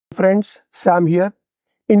friends, Sam here.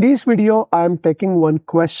 In this video, I am taking one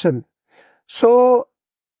question. So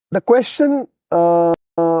the question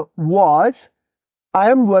was,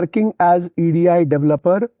 I am working as EDI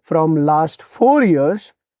developer from last 4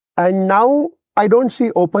 years, and now I don't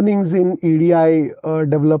see openings in EDI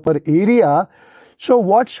developer area. So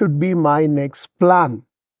what should be my next plan?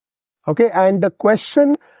 Okay, and the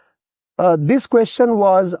question, this question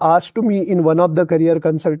was asked to me in one of the career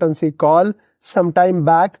consultancy call some time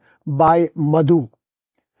back by Madhu.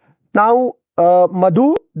 Now,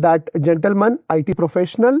 Madhu, that gentleman, IT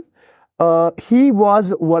professional, he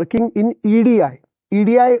was working in EDI.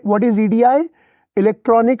 EDI, what is EDI?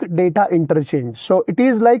 Electronic Data Interchange. So it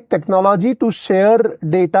is like technology to share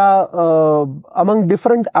data among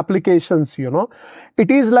different applications, you know.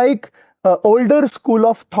 It is like older school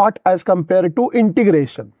of thought as compared to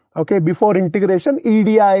integration. Okay, before integration,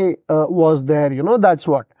 EDI was there, you know, that's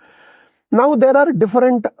what. Now there are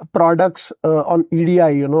different products on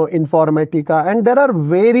EDI, you know, Informatica, and there are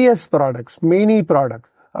various products, many products.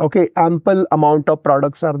 Okay, ample amount of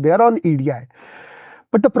products are there on EDI.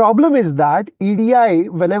 But the problem is that EDI,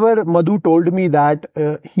 whenever Madhu told me that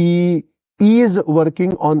he is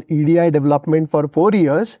working on EDI development for 4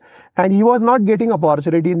 years and he was not getting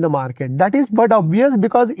opportunity in the market. That is but obvious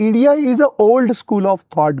because EDI is an old school of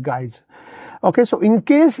thought, guys. Okay, so in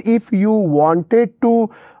case if you wanted to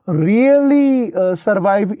really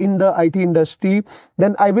survive in the IT industry,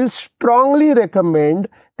 then I will strongly recommend,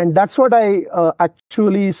 and that's what I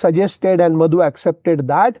actually suggested and Madhu accepted,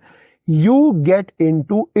 that you get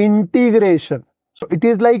into integration. So it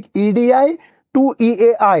is like EDI to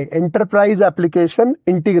EAI, Enterprise Application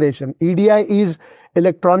Integration. EDI is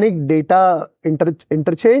Electronic Data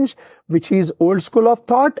Interchange, which is old school of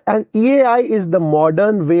thought, and EAI is the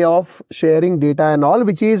modern way of sharing data and all,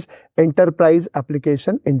 which is Enterprise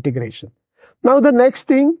Application Integration. Now the next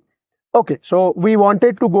thing, okay, so we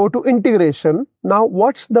wanted to go to integration. Now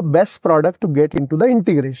what's the best product to get into the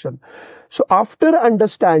integration? So after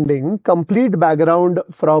understanding complete background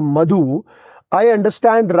from Madhu, I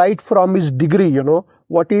understand right from his degree, you know,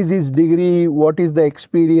 what is his degree, what is the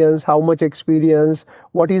experience, how much experience,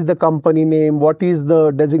 what is the company name, what is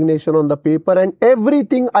the designation on the paper, and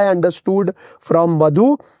everything I understood from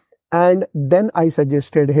Madhu. And then I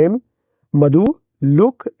suggested him, Madhu,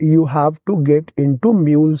 look, you have to get into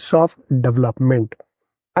MuleSoft development.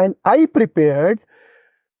 And I prepared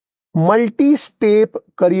multi-step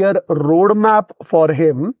career roadmap for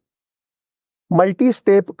him,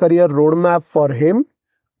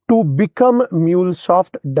 to become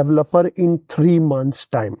MuleSoft developer in 3 months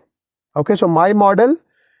time. Okay, so my model,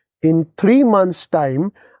 in 3 months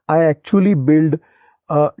time, I actually build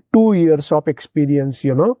 2 years of experience,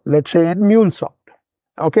 you know, let's say at MuleSoft.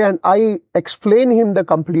 Okay, and I explain him the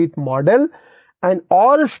complete model and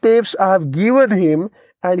all steps I have given him,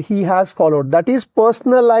 and he has followed. That is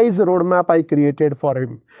personalized roadmap I created for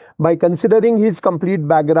him by considering his complete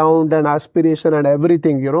background and aspiration and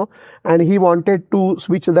everything, you know, and he wanted to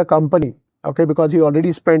switch the company. Okay, because he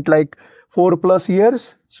already spent like 4+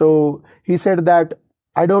 years. So he said that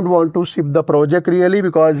I don't want to ship the project really,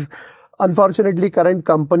 because unfortunately current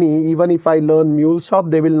company, even if I learn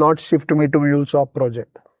MuleSoft, they will not shift me to MuleSoft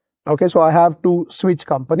project. Okay, so I have to switch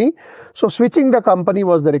company. So switching the company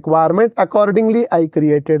was the requirement. Accordingly, I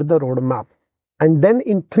created the roadmap. And then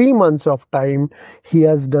in 3 months of time, he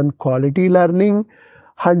has done quality learning,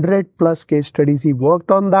 100+ case studies he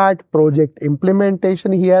worked on that, project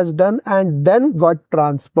implementation he has done, and then got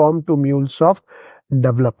transformed to MuleSoft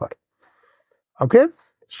developer. Okay,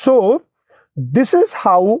 so this is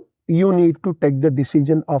how you need to take the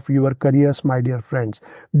decision of your careers, my dear friends.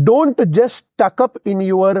 Don't just stuck up in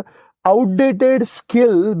your outdated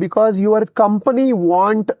skill because your company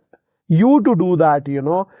want you to do that, you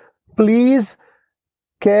know. Please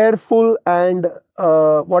careful and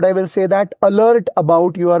what I will say that alert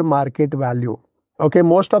about your market value. Okay,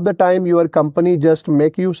 most of the time your company just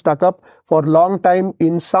make you stuck up for long time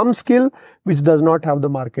in some skill which does not have the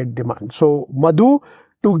market demand. So Madhu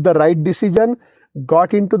took the right decision,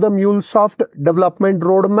 got into the MuleSoft development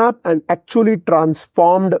roadmap and actually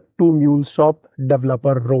transformed to MuleSoft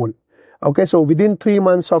developer role. Okay, so within 3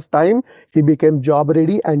 months of time, he became job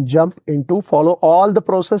ready and jumped into follow all the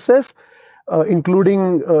processes,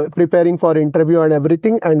 including preparing for interview and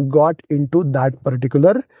everything, and got into that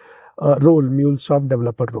particular role, MuleSoft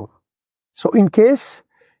developer role. So in case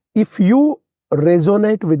if you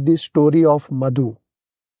resonate with this story of Madhu,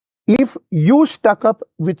 if you stuck up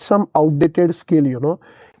with some outdated skill, you know,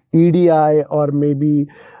 EDI or maybe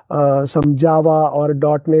some Java or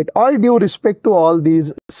 .NET, all due respect to all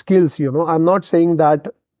these skills, you know, I'm not saying that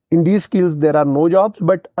in these skills there are no jobs,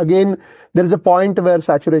 but again there is a point where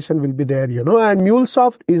saturation will be there, and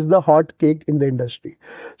MuleSoft is the hot cake in the industry.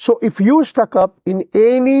 So if you stuck up in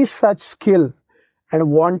any such skill and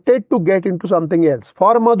wanted to get into something else,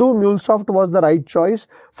 for Madhu, MuleSoft was the right choice.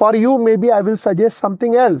 For you, maybe I will suggest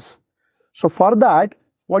something else. So for that,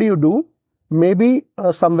 what do you do? Maybe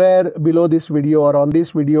somewhere below this video or on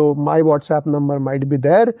this video, my WhatsApp number might be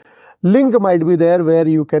there. Link might be there where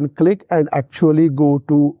you can click and actually go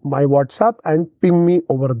to my WhatsApp and ping me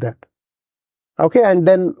over that. Okay, and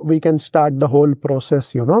then we can start the whole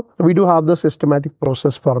process, We do have the systematic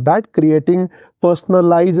process for that, creating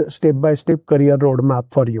personalized step-by-step career roadmap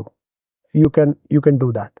for you. You can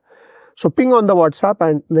do that. So ping on the WhatsApp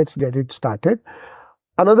and let's get it started.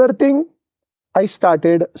 Another thing, I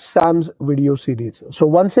started Sam's video series. So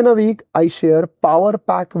once in a week, I share Power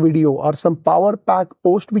Pack video or some Power Pack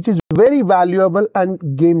post, which is very valuable and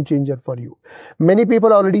game changer for you. Many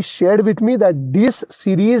people already shared with me that this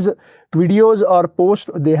series videos or post,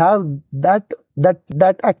 they have that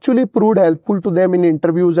actually proved helpful to them in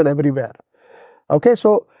interviews and everywhere. Okay,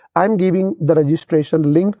 so I'm giving the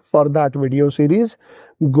registration link for that video series.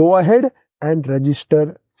 Go ahead and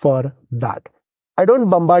register for that. I don't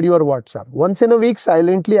bombard your WhatsApp. Once in a week,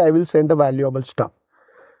 silently, I will send a valuable stuff.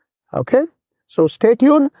 Okay, so stay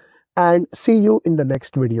tuned and see you in the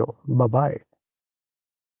next video. Bye-bye.